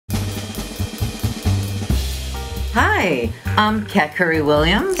Hi, I'm Kat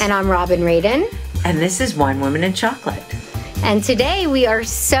Curry-Williams. And I'm Radin. And this is Wine, Women, and Chocolate. And today we are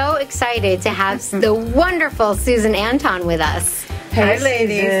so excited to have the wonderful Susan Anton with us. Hey,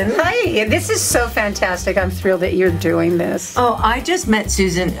 ladies. Hi. This is so fantastic. I'm thrilled that you're doing this. Oh, I just met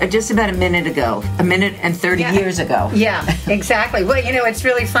Susan just about a minute ago. A minute and 30 years ago. Yeah, exactly. Well, you know, it's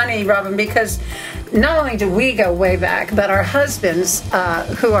really funny, Robin, because not only do we go way back, but our husbands,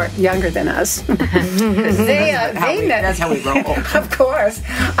 who are younger than us, they met. That's how we roll. Of course.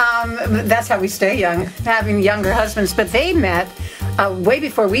 That's how we stay young, having younger husbands. But they met way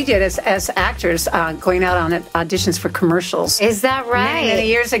before we did as actors, going out on auditions for commercials. Is that right? Many, many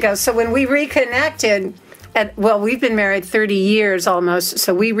years ago. So when we reconnected, we've been married 30 years almost,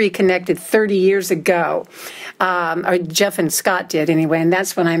 so we reconnected 30 years ago. Or Jeff and Scott did anyway, and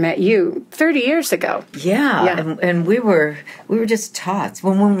that's when I met you 30 years ago. Yeah. And we were just tots.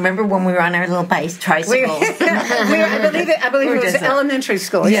 Remember when we were on our little tricycles? I believe it was elementary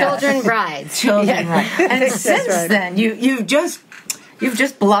school. Yeah. Children brides. Children brides. And since then, you've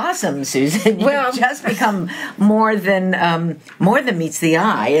just blossomed, Susan. You've just become more than meets the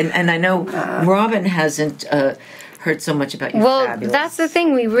eye. And I know Robin hasn't heard so much about you. Well, fabulous. That's the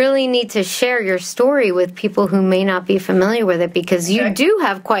thing. We really need to share your story with people who may not be familiar with it, because you do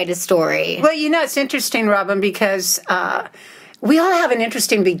have quite a story. Well, you know, it's interesting, Robin, because we all have an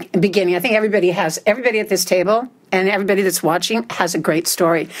interesting beginning. I think everybody at this table and everybody that's watching has a great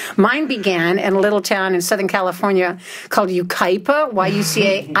story. Mine began in a little town in Southern California called Yucaipa,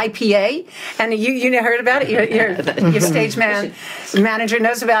 Y-U-C-A-I-P-A. And you heard about it? Your stage manager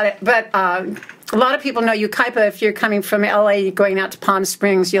knows about it. But a lot of people know Yucaipa. If you're coming from L.A., going out to Palm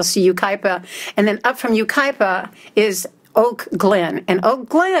Springs, you'll see Yucaipa. And then up from Yucaipa is Oak Glen. And Oak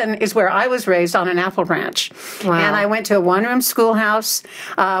Glen is where I was raised, on an apple ranch. Wow. And I went to a one-room schoolhouse.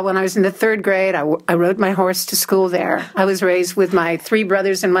 When I was in the third grade, I rode my horse to school there. I was raised with my three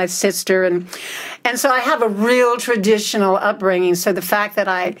brothers and my sister. And so I have a real traditional upbringing. So the fact that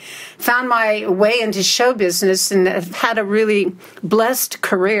I found my way into show business and have had a really blessed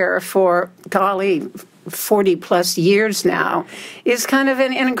career for, 40 plus years now is kind of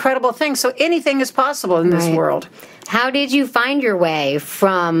an incredible thing. So anything is possible in this world. How did you find your way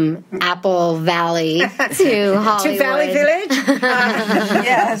from Apple Valley to Hollywood? To Valley Village?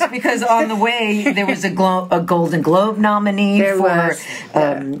 Yes, because on the way there was a Golden Globe nominee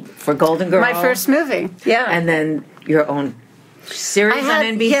for Golden Girl. My first movie, yeah. And then your own series on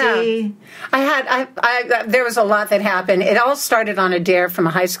NBC. Yeah. There was a lot that happened. It all started on a dare from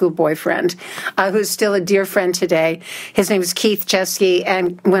a high school boyfriend, who's still a dear friend today. His name is Keith Chesky,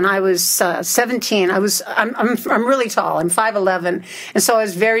 and when I was 17, I'm really tall. I'm 5'11", and so I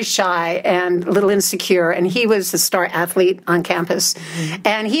was very shy and a little insecure. And he was a star athlete on campus,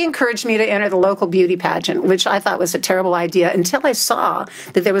 and he encouraged me to enter the local beauty pageant, which I thought was a terrible idea until I saw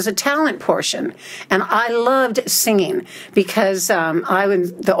that there was a talent portion, and I loved singing because I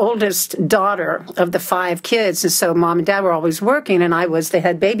was the oldest daughter of the 5 kids, and so mom and dad were always working, and I was the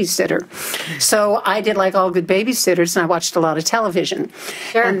head babysitter. So I did like all good babysitters, and I watched a lot of television.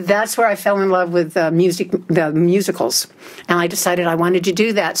 Sure. And that's where I fell in love with the musicals. And I decided I wanted to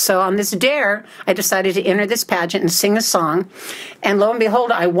do that. So on this dare, I decided to enter this pageant and sing a song. And lo and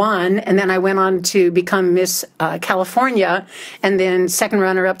behold, I won. And then I went on to become Miss California, and then second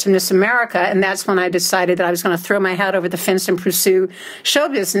runner-up to Miss America. And that's when I decided that I was going to throw my hat over the fence and pursue show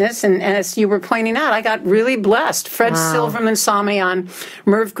business. And as you were pointing out, I got really blessed. Fred Silverman saw me on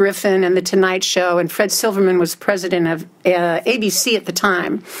Merv Griffin and The Tonight Show, and Fred Silverman was president of ABC at the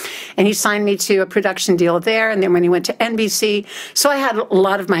time. And he signed me to a production deal there, and then when he went to NBC, so I had a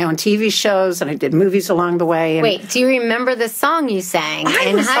lot of my own TV shows, and I did movies along the way. And wait, do you remember the song you sang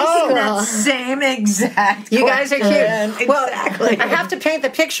in high school? That same exact You guys are cute. Exactly. Well, I have to paint the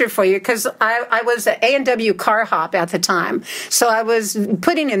picture for you, because I was an A&W car hop at the time. So I was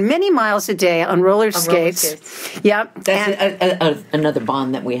putting in many miles a day on roller skates. Yep. That's another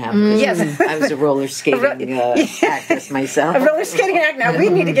bond that we have. Yes. I was a roller skating actress myself. A roller skating act. Now, we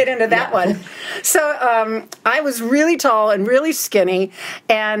need to get into that one. So I was really tall and really skinny,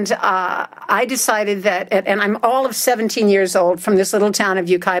 and I decided that, and I'm all of 17 years old from this little town of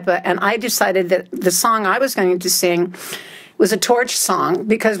Yucaipa, and I decided that the song I was going to sing was a torch song,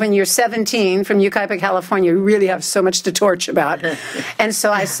 because when you're 17 from Yucaipa, California, you really have so much to torch about. And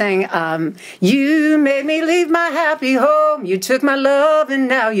so I sang, you made me leave my happy home, you took my love and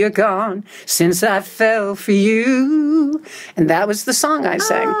now you're gone, since I fell for you. And that was the song I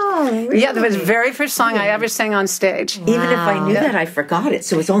sang. Oh, really? Yeah, that was the very first song I ever sang on stage. Wow. Even if I knew that, I forgot it,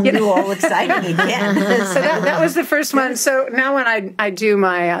 so it's only all exciting again. So that was the first one. So now when I do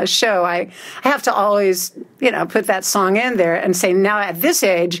my show, I have to always put that song in there and say, now at this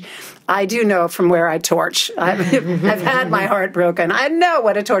age, I do know from where I torch. I've had my heart broken. I know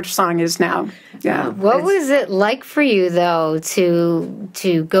what a torch song is now. Yeah. What was it like for you, though,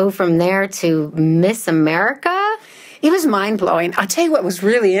 to go from there to Miss America? It was mind-blowing. I'll tell you what was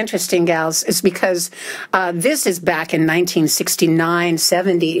really interesting, gals, is because this is back in 1969,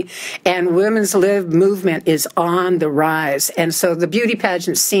 70, and women's lib movement is on the rise. And so the beauty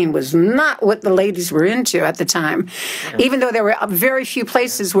pageant scene was not what the ladies were into at the time, even though there were very few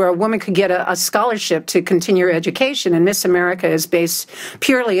places where a woman could get a scholarship to continue her education, and Miss America is based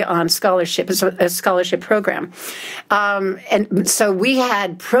purely on scholarship. It's a scholarship program. And so we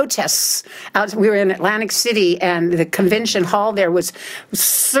had protests. We were in Atlantic City, and the convention hall there was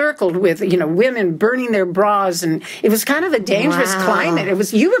circled with women burning their bras, and it was kind of a dangerous climate.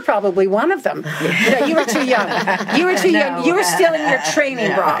 You were probably one of them. You were too young. You were too young. You were still in your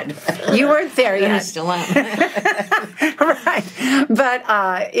training bra. You weren't there yet. I still am. Right, but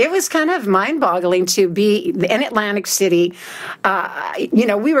it was kind of mind-boggling to be in Atlantic City.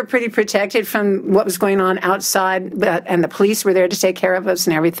 We were pretty protected from what was going on outside, and the police were there to take care of us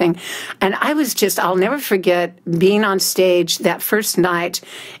and everything. And I'll never forget being on stage that first night.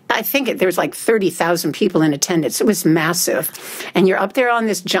 I think there was like 30,000 people in attendance. It was massive. And you're up there on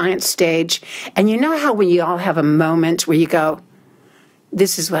this giant stage, and you know how when you all have a moment where you go,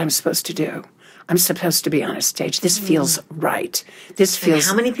 this is what I'm supposed to do. I'm supposed to be on a stage. This feels right. This feels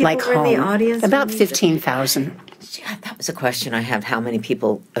how many people like were home. In the audience? About 15,000. Yeah, that was a question I have. How many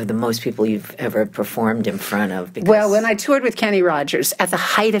people are the most people you've ever performed in front of? Because well, when I toured with Kenny Rogers at the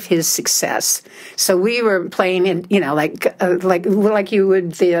height of his success, so we were playing in, like you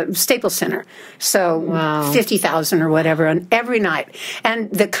would the Staples Center, so 50,000 or whatever on every night. And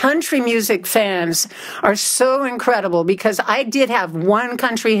the country music fans are so incredible because I did have one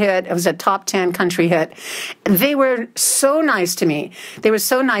country hit. It was a top 10 country hit. They were so nice to me.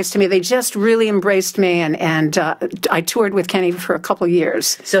 They just really embraced me, and I toured with Kenny for a couple of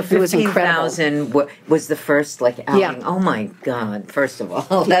years. So 15,000 was the first outing. Yeah. Oh my God! First of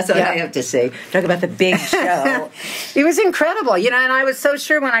all, that's what I have to say. Talk about the big show. It was incredible, and I was so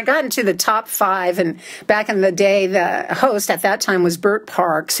sure when I got into the top 5. And back in the day, the host at that time was Bert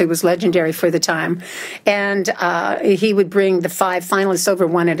Parks, who was legendary for the time, and he would bring the 5 finalists over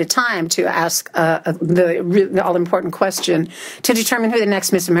one at a time to ask the all important question to determine who the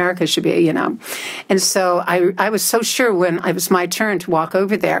next Miss America should be. And so I was so sure when it was my turn to walk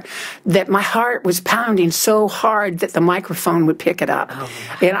over there that my heart was pounding so hard that the microphone would pick it up. Oh,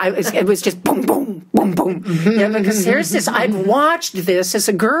 and it was just boom, boom, boom, boom. Because here's this, I'd watched this as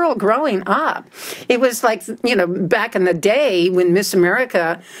a girl growing up. It was like, back in the day when Miss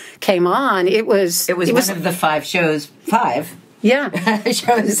America came on, it was one of the 5 shows, 5. Yeah,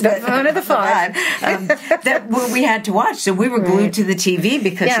 shows one of the 5 that we had to watch. So we were glued to the TV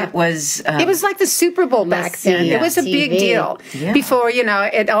because it was. It was like the Super Bowl back then. It was a big deal. Yeah. Before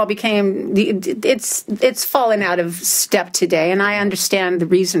it all became. It's fallen out of step today, and I understand the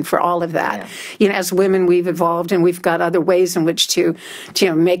reason for all of that. Yeah. As women, we've evolved, and we've got other ways in which to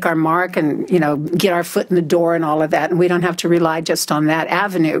make our mark and get our foot in the door and all of that, and we don't have to rely just on that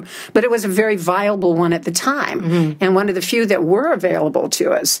avenue. But it was a very viable one at the time, and one of the few that were available to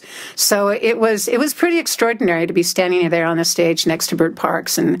us. So it was pretty extraordinary to be standing there on the stage next to Bert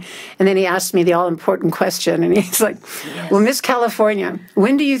Parks, and then he asked me the all-important question, and he's like, well, Miss California,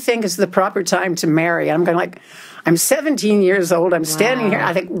 when do you think is the proper time to marry? And I'm going like, I'm 17 years old. I'm standing here.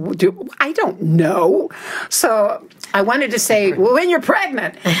 I think, I don't know. So I wanted to say, well, when you're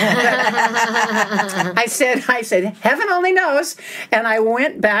pregnant. I said, heaven only knows. And I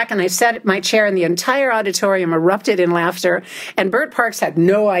went back and I sat at my chair, and the entire auditorium erupted in laughter. And Bert Parks had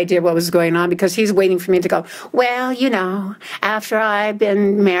no idea what was going on because he's waiting for me to go, well, after I've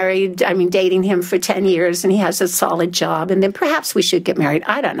been dating him for 10 years and he has a solid job, and then perhaps we should get married.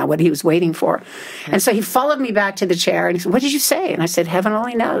 I don't know what he was waiting for. And so he followed me back to the chair, and he said, what did you say? And I said, heaven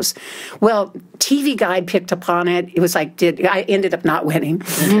only knows. Well, TV Guide picked up on it. It was like, I ended up not winning.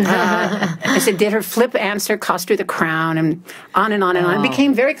 I said, did her flip answer cost her the crown? And on and on and on. It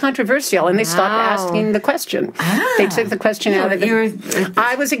became very controversial, and they stopped asking the question. They took the question out of it.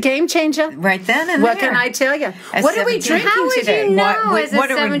 I was a game changer. Right then and what can I tell you? What are we drinking today? How would you know as a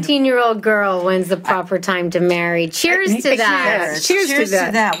 17-year-old girl when's the proper time to marry? Cheers to that. Cheers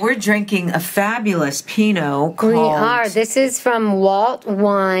to that. We're drinking a fabulous Pinot called... We are. This is from Walt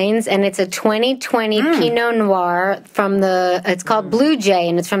Wines, and it's a 2020 Pinot Noir from it's called Blue Jay,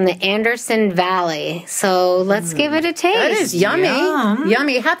 and it's from the Anderson Valley. So let's give it a taste. That is yummy.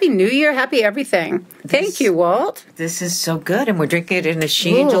 Yummy. Happy New Year. Happy everything. Thank you, Walt. This is so good, and we're drinking it in a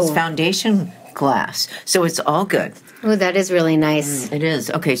She Angels Foundation glass. So it's all good. Oh, that is really nice. It is.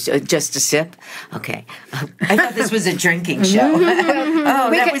 Okay, so just a sip? Okay. I thought this was a drinking show.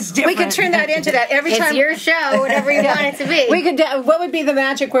 That was different. We could turn that into that every time. It's your show, whatever you want it to be. We could. What would be the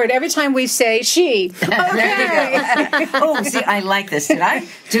magic word every time we say she? Okay. Oh, see, I like this. Did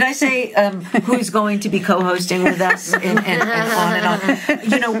I say who's going to be co-hosting with us and on and on?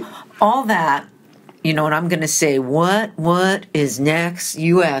 You know, all that. You know, and I'm going to say, what is next?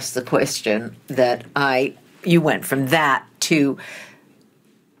 You asked the question that you went from that to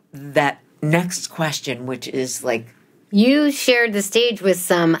that next question, which is like, you shared the stage with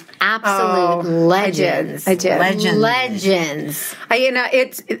some absolute legends. I did. Legends.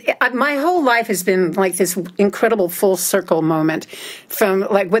 My whole life has been like this incredible full circle moment, from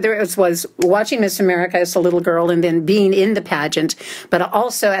like whether it was watching Miss America as a little girl and then being in the pageant, but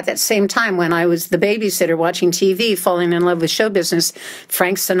also at that same time when I was the babysitter watching TV, falling in love with show business,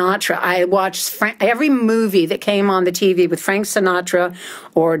 Frank Sinatra. I watched every movie that came on the TV with Frank Sinatra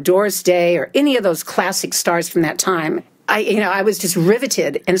or Doris Day or any of those classic stars from that time. I was just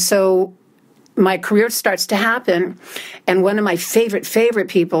riveted. And so my career starts to happen. And one of my favorite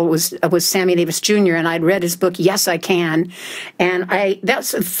people was Sammy Davis Jr. And I'd read his book, Yes, I Can. And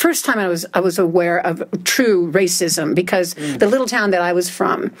that's the first time I was aware of true racism, because the little town that I was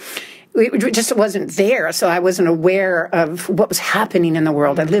from, it just wasn't there. So I wasn't aware of what was happening in the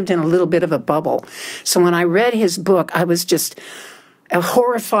world. I lived in a little bit of a bubble. So when I read his book, I was just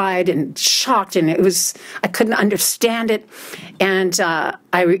horrified and shocked, and I couldn't understand it. And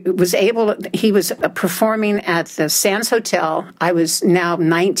he was performing at the Sands Hotel. I was now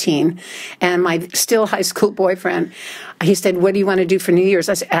 19, and my still high school boyfriend, he said, what do you want to do for New Year's?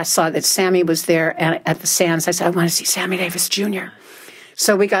 I saw that Sammy was there at the Sands. I said, I want to see Sammy Davis Jr.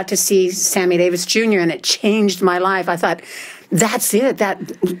 So we got to see Sammy Davis Jr., and it changed my life. I thought, that's it.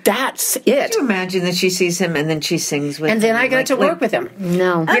 That's it. Could you imagine that she sees him and then she sings with him? And then I got to work with him.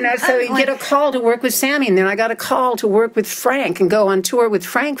 No. So you get a call to work with Sammy, and then I got a call to work with Frank and go on tour with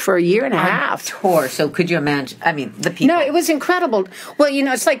Frank for a year and a half. Tour. So could you imagine? I mean, the people. No, it was incredible. Well,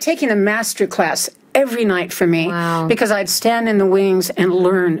 it's like taking a master class every night for me. Wow. Because I'd stand in the wings and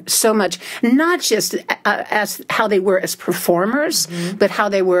learn so much, not just as how they were as performers, but how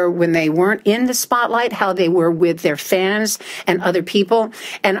they were when they weren't in the spotlight, how they were with their fans and other people.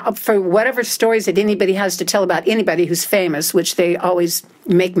 And for whatever stories that anybody has to tell about anybody who's famous, which they always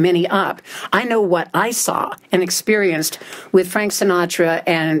make many up, I know what I saw and experienced with Frank Sinatra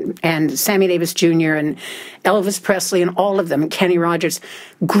and Sammy Davis Jr. and Elvis Presley and all of them, and Kenny Rogers.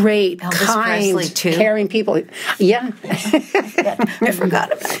 Great, Elvis kind, Presley too. caring people. Yeah. I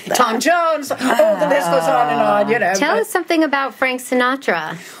forgot about that. Tom Jones. The list goes on and on. Tell us something about Frank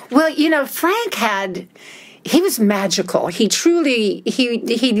Sinatra. Well, Frank he was magical. He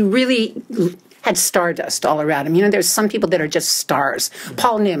really had stardust all around him. There's some people that are just stars.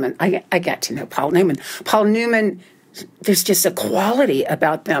 Paul Newman. I got to know Paul Newman. Paul Newman, there's just a quality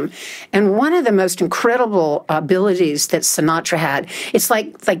about them. And one of the most incredible abilities that Sinatra had, it's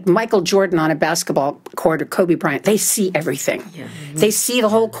like Michael Jordan on a basketball court or Kobe Bryant. They see everything. Yeah. Mm-hmm. They see the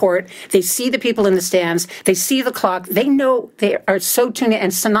whole court. They see the people in the stands. They see the clock. They know they are so tuned in.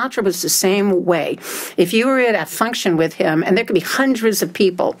 And Sinatra was the same way. If you were at a function with him, and there could be hundreds of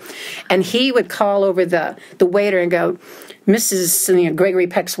people, and he would call over the waiter and go, Mrs. Gregory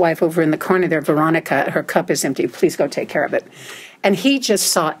Peck's wife over in the corner there, Veronica, her cup is empty. Please go take care of it. And he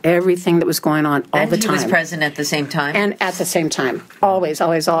just saw everything that was going on all the time. And he was present at the same time? And at the same time. Always,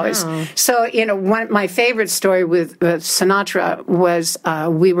 always, always. Wow. So, my favorite story with Sinatra was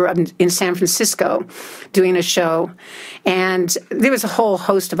we were in San Francisco doing a show, and there was a whole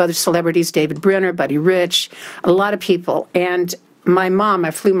host of other celebrities, David Brenner, Buddy Rich, a lot of people. And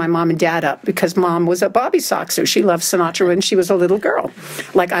I flew my mom and dad up because Mom was a Bobby Soxer. She loved Sinatra when she was a little girl,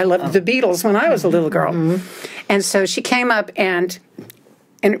 like I loved the Beatles when I was a little girl. Mm-hmm. And so she came up and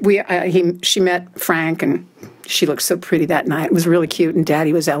she met Frank, and she looked so pretty that night. It was really cute, and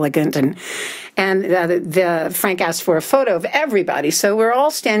Daddy was elegant, and Frank asked for a photo of everybody. So we're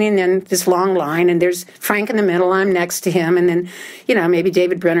all standing in this long line, and there's Frank in the middle. I'm next to him, and then maybe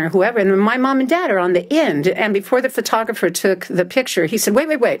David Brenner or whoever. And my mom and dad are on the end. And before the photographer took the picture, he said,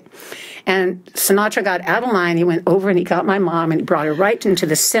 "Wait." And Sinatra got out of line. He went over and he got my mom and he brought her right into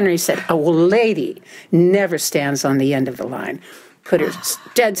the center. He said, "A lady never stands on the end of the line." Put her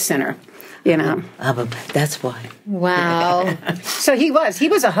dead center. That's why. Wow. So he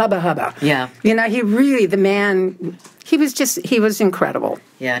was a hubba. Yeah. He really, the man, he was incredible.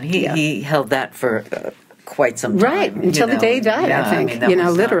 Yeah, and he held that for quite some time. Right, until the day he died, I think.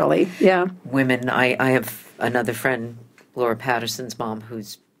 Literally. Yeah. Women, I have another friend, Laura Patterson's mom,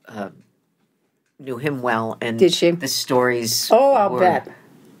 who's knew him well, and did she? The stories. Oh, I'll bet.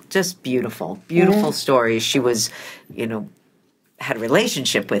 Just beautiful stories. She was, had a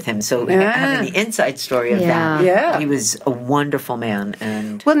relationship with him, so having the inside story of that. Yeah. He was a wonderful man,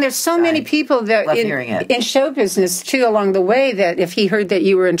 and there's so many people that in show business too along the way that if he heard that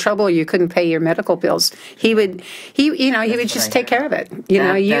you were in trouble, you couldn't pay your medical bills, he would just take care of it.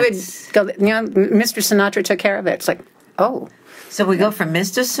 Mr. Sinatra took care of it. It's like, oh. So we go from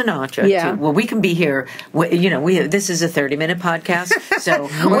Mr. Sinatra to, we can be here, this is a 30-minute podcast, so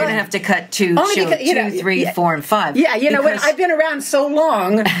we're going to have to cut to show 2, 3, 4, and 5. Yeah, I've been around so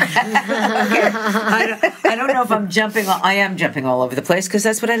long. Okay. I don't know if I'm jumping, I am jumping all over the place, because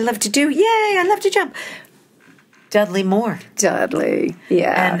that's what I love to do. Yay, I love to jump. Dudley Moore. Dudley,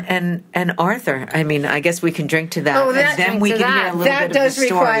 yeah. And Arthur. I mean, I guess we can drink to that. Oh, and then we can hear a little bit of the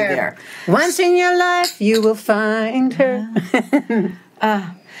story there. Once in your life, you will find her.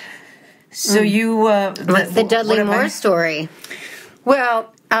 So you... What's the Dudley Moore story?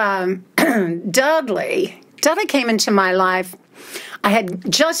 Well, Dudley came into my life. I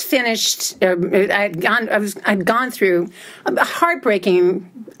had just finished, I'd gone through a heartbreaking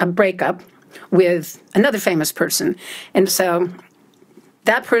breakup with another famous person. And so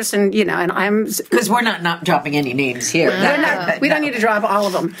that person, and I'm... Because we're not dropping any names here. We don't need to drop all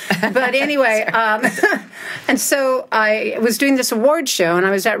of them. But anyway, and so I was doing this award show, and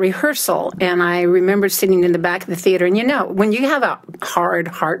I was at rehearsal, and I remember sitting in the back of the theater, and when you have a hard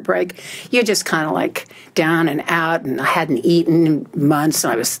heartbreak, you're just kind of like down and out, and I hadn't eaten in months,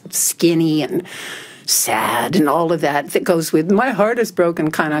 and I was skinny and sad and all of that goes with my heart is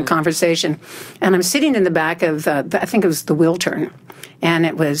broken kind of conversation. And I'm sitting in the back of, I think it was the Wiltern, and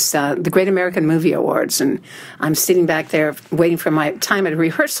it was the Great American Movie Awards. And I'm sitting back there waiting for my time at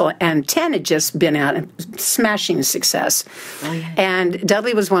rehearsal, and 10 had just been out, and smashing success. Oh, yeah. And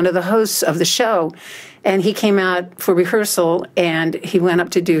Dudley was one of the hosts of the show, and he came out for rehearsal, and he went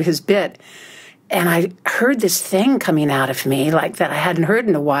up to do his bit. And I heard this thing coming out of me like that I hadn't heard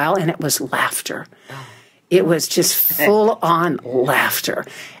in a while, and it was laughter. It was just full-on laughter.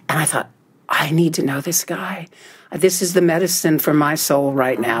 And I thought, I need to know this guy. This is the medicine for my soul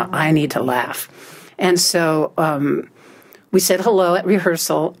right now. I need to laugh. And so we said hello at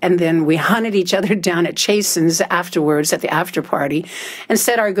rehearsal, and then we hunted each other down at Chasen's afterwards at the after party and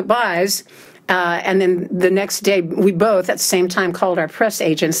said our goodbyes. And then the next day, we both, at the same time, called our press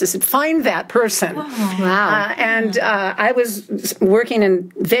agents and said, find that person. Oh, wow. And I was working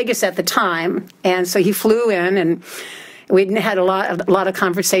in Vegas at the time, and so he flew in, and we had a lot of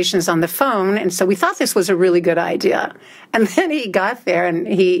conversations on the phone, and so we thought this was a really good idea. And then he got there, and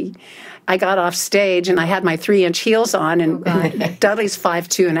I got off stage, and I had my 3-inch heels on, and Dudley's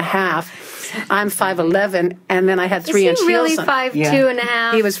 5'2.5". I'm 5'11", and then I had 3-inch heels on. Is he really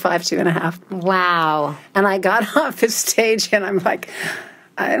 5'2.5"? He was 5'2.5". Wow. And I got off the stage, and I'm like,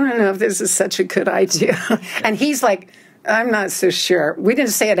 I don't know if this is such a good idea. And he's like, I'm not so sure. We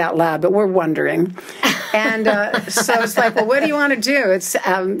didn't say it out loud, but we're wondering. And so it's like, well, what do you want to do? It's,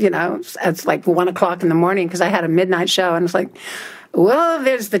 it's like 1 o'clock in the morning because I had a midnight show, and it's like, well,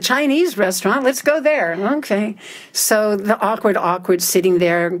 there's the Chinese restaurant. Let's go there. Okay. So the awkward sitting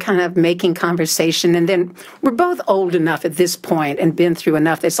there and kind of making conversation. And then we're both old enough at this point and been through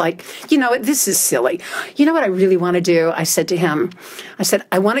enough. It's like, this is silly. You know what I really want to do? I said to him,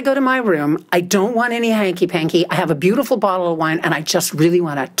 I want to go to my room. I don't want any hanky-panky. I have a beautiful bottle of wine, and I just really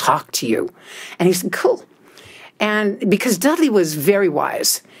want to talk to you. And he said, cool. And because Dudley was very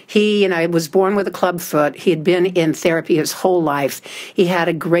wise. He, was born with a club foot. He had been in therapy his whole life. He had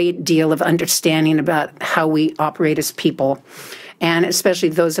a great deal of understanding about how we operate as people. And especially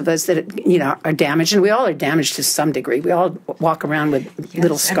those of us that, are damaged. And we all are damaged to some degree. We all walk around with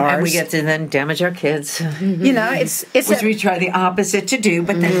little scars. And we get to then damage our kids. It's which we try the opposite to do,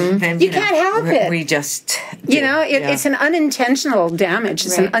 but then you can't help it. We just it's an unintentional damage.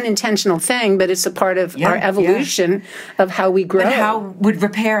 It's an unintentional thing, but it's a part of our evolution of how we grow. But how would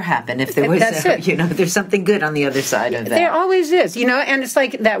repair happen if there was there's something good on the other side of that? There always is, and it's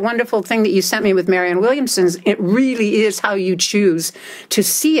like that wonderful thing that you sent me with Marianne Williamson's. It really is how you choose to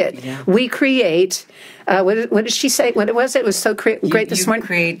see it. Yeah. We create. What did she say? What it was? It was so great this morning.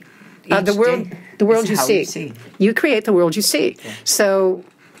 Create the world you see. You create the world you see. Yeah. So,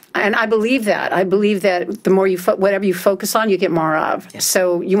 and I believe that. I believe that the more whatever you focus on, you get more of. Yeah.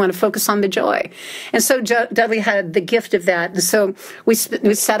 So you want to focus on the joy. And so Dudley had the gift of that. And so we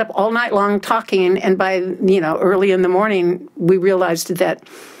sat up all night long talking, and by early in the morning, we realized that.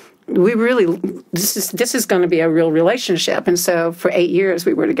 We really, this is going to be a real relationship. And so for 8 years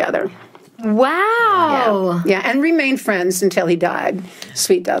we were together. Wow. Yeah, and remained friends until he died.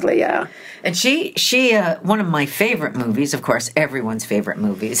 Sweet Dudley, yeah. And she one of my favorite movies, of course, everyone's favorite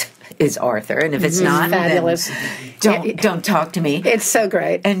movies, is Arthur. And if it's not, fabulous. Then don't talk to me. It's so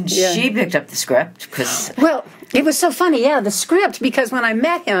great. And she picked up the script because... Well, it was so funny, the script, because when I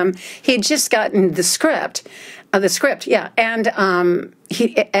met him, he had just gotten the script. And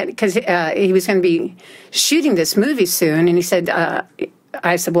because he was going to be shooting this movie soon, and he said...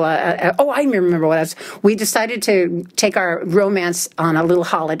 I said, well, I remember what I was. We decided to take our romance on a little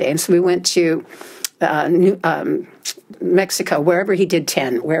holiday, and so we went to Mexico, wherever he did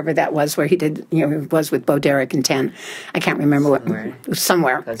 10, wherever that was, where he did, was with Bo Derek and 10. I can't remember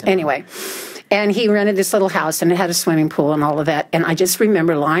somewhere. Anyway. And he rented this little house, and it had a swimming pool and all of that. And I just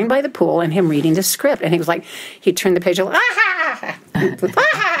remember lying by the pool and him reading the script. And he was like, he turned the page, and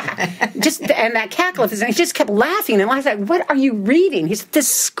that cackle of his, and he just kept laughing. And I was like, what are you reading? He said, the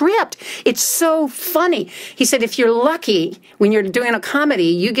script. It's so funny. He said, if you're lucky, when you're doing a comedy,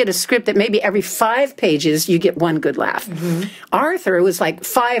 you get a script that maybe every 5 pages, you get one good laugh. Mm-hmm. Arthur was like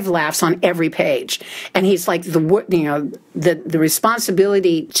 5 laughs on every page. And he's like, the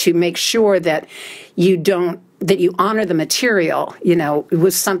responsibility to make sure that that you honor the material, it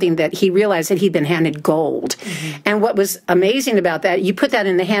was something that he realized that he'd been handed gold. Mm-hmm. And what was amazing about that, you put that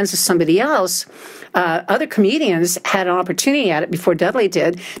in the hands of somebody else. Other comedians had an opportunity at it before Dudley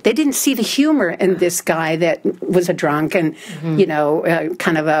did. They didn't see the humor in this guy that was a drunk and,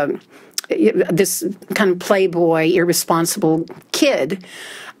 kind of this kind of playboy, irresponsible kid.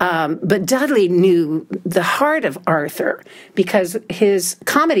 But Dudley knew the heart of Arthur because his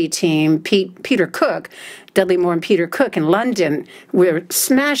comedy team, Peter Cook, Dudley Moore and Peter Cook in London, were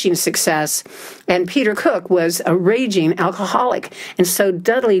smashing success. And Peter Cook was a raging alcoholic. And so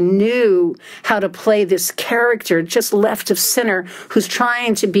Dudley knew how to play this character just left of center who's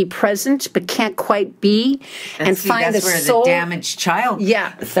trying to be present but can't quite be and find the soul. That's where the damaged child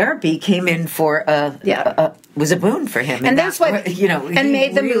therapy came in for was a boon for him. And that's what, and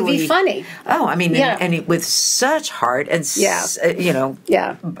made the movie funny. Oh, I mean, and with such heart and,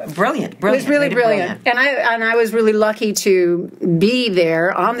 brilliant. It was really brilliant. And I was really lucky to be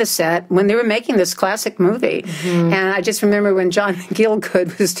there on the set when they were making this classic movie. Mm-hmm. And I just remember when Sir John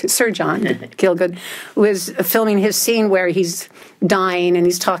Gielgud was filming his scene where he's dying and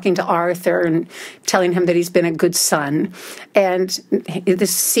he's talking to Arthur and telling him that he's been a good son. And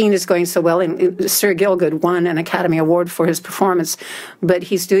this scene is going so well. And Sir Gielgud won an Academy Award for his performance. But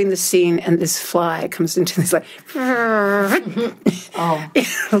he's doing the scene and this fly comes into this like,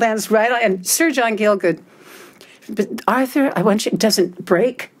 it lands right on. And Sir John Gielgud, but Arthur, I want you, doesn't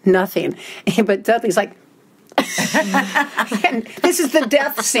break nothing. But Dudley's like, and this is the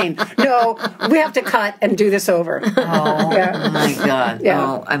death scene. No, we have to cut and do this over. Oh my God! Yeah.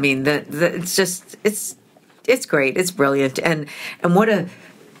 Oh, I mean, it's just it's great. It's brilliant, and what an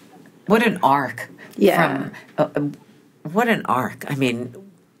arc. Yeah. What an arc. I mean,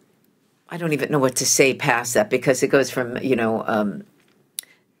 I don't even know what to say past that because it goes from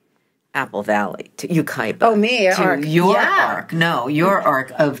Apple Valley to Ukaipa. Oh, me, to arc. Your arc. No, your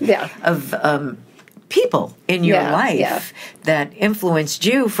arc of people in your life that influenced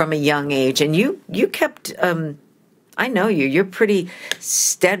you from a young age, and you kept. I know you. You're pretty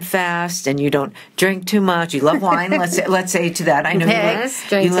steadfast, and you don't drink too much. You love wine. Let's say to that. I know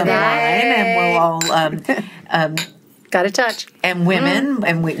you love wine, and we'll all got a touch and women,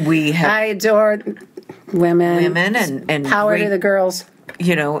 and we have. I adore women and power to the girls.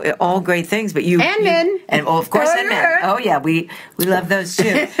 All great things, but and men, and of course, and men. Oh yeah, we love those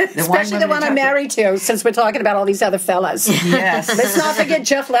too. Especially the one I'm married to. Since we're talking about all these other fellas, yes. Let's not forget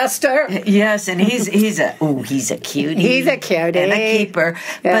Jeff Lester. Yes, and he's a cutie. He's a cutie and a keeper.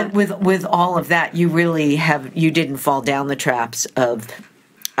 Yeah. But with all of that, you really you didn't fall down the traps of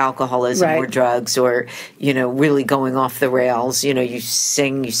alcoholism or drugs or really going off the rails. You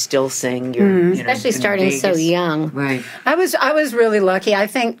still sing. You're especially starting so young. Right. I was really lucky. I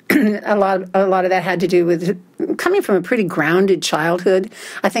think a lot of that had to do with coming from a pretty grounded childhood.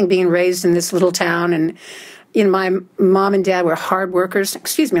 I think being raised in this little town, and my mom and dad were hard workers.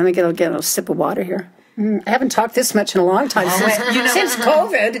 Excuse me, let me get a sip of water here. I haven't talked this much in a long time since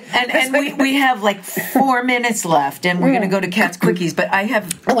COVID. And we have like 4 minutes left, and we're going to go to Cat's Quickies. But I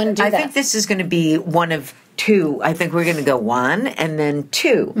think this is going to be one of 2. I think we're going to go 1 and then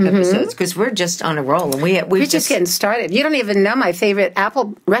 2 episodes because we're just on a roll, and we're just getting started. You don't even know my favorite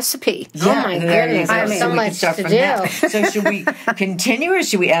apple recipe. Oh my goodness! There's so much to do. So should we continue, or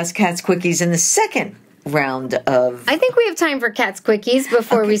should we ask Cat's Quickies in the second round of... I think we have time for Cat's Quickies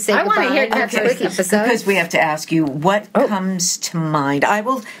before we say goodbye. I want to hear Cat's Quickies. Because we have to ask you what comes to mind. I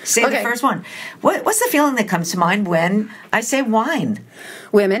will say the first one. What's the feeling that comes to mind when I say wine?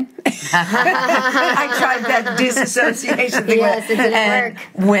 Women. I tried that disassociation thing. Yes, it didn't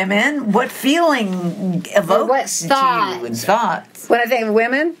work. Women, what feeling evokes to you and thoughts? When I think of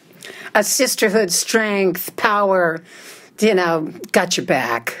women, a sisterhood, strength, power, got your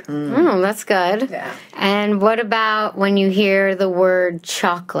back. Oh, that's good. Yeah. And what about when you hear the word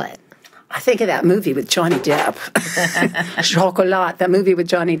chocolate? I think of that movie with Johnny Depp. Chocolat, that movie with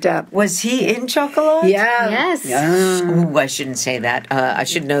Johnny Depp. Was he in Chocolat? Yeah. Yes. Yeah. Ooh, I shouldn't say that. I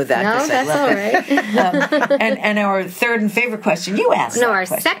should know that. No, that's all right. And our third and favorite question, you asked. No, our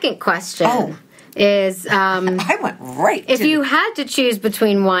second question is... I went right if you had to choose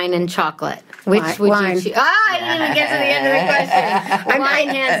between wine and chocolate, which would you choose? Oh, I didn't even get to the end of the question. Wine,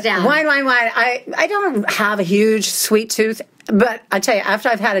 hands down. Wine. I don't have a huge sweet tooth, but I tell you, after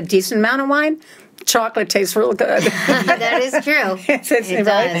I've had a decent amount of wine, chocolate tastes real good. That is true. It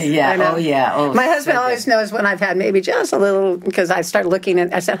does. Yeah. Oh, my husband always knows when I've had maybe just a little, because I start looking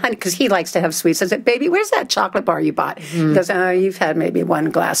at, I said, honey, because he likes to have sweets. I said, baby, where's that chocolate bar you bought? He goes, oh, you've had maybe one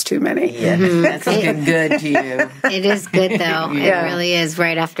glass too many. Yeah, that's looking good to you. It is good, though. Yeah. It really is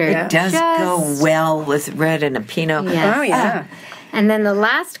right after. It does go well with red and a Pinot. Yes. Oh, yeah. And then the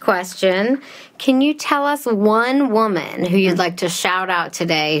last question, can you tell us one woman who you'd like to shout out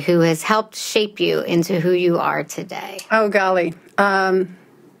today who has helped shape you into who you are today? Oh, golly.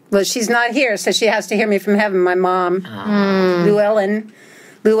 Well, she's not here, so she has to hear me from heaven. My mom, Lou Ellen,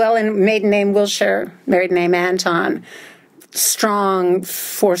 maiden name Wilshire, married name Anton. Strong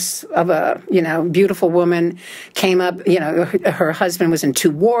force of a, beautiful woman, came up, her husband was in 2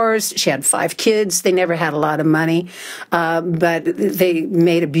 wars. She had 5 kids. They never had a lot of money, but they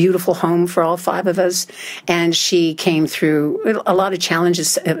made a beautiful home for all 5 of us. And she came through a lot of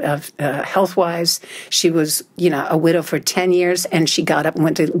challenges health-wise. She was, a widow for 10 years, and she got up and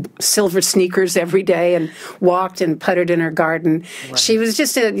went to silver sneakers every day and walked and puttered in her garden. Wow. She was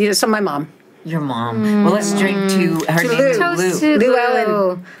just, so my mom. Your mom. Well, let's drink to her name. Lou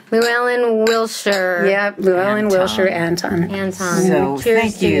Ellen. Lou Ellen Wilshire. Yeah, Lou Ellen Wilshire Anton. So,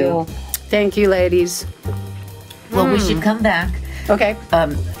 thank you. Thank you, ladies. Well, we should come back. Okay.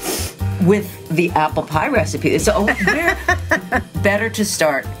 With the apple pie recipe. So, where better to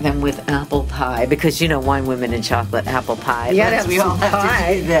start than with apple pie? Because, wine, women, and chocolate, apple pie. Yeah, we all have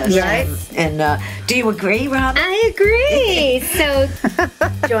to do this. Right? And do you agree, Rob? I agree. So,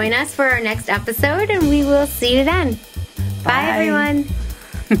 join us for our next episode, and we will see you then. Bye everyone.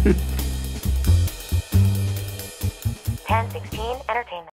 1016 Entertainment.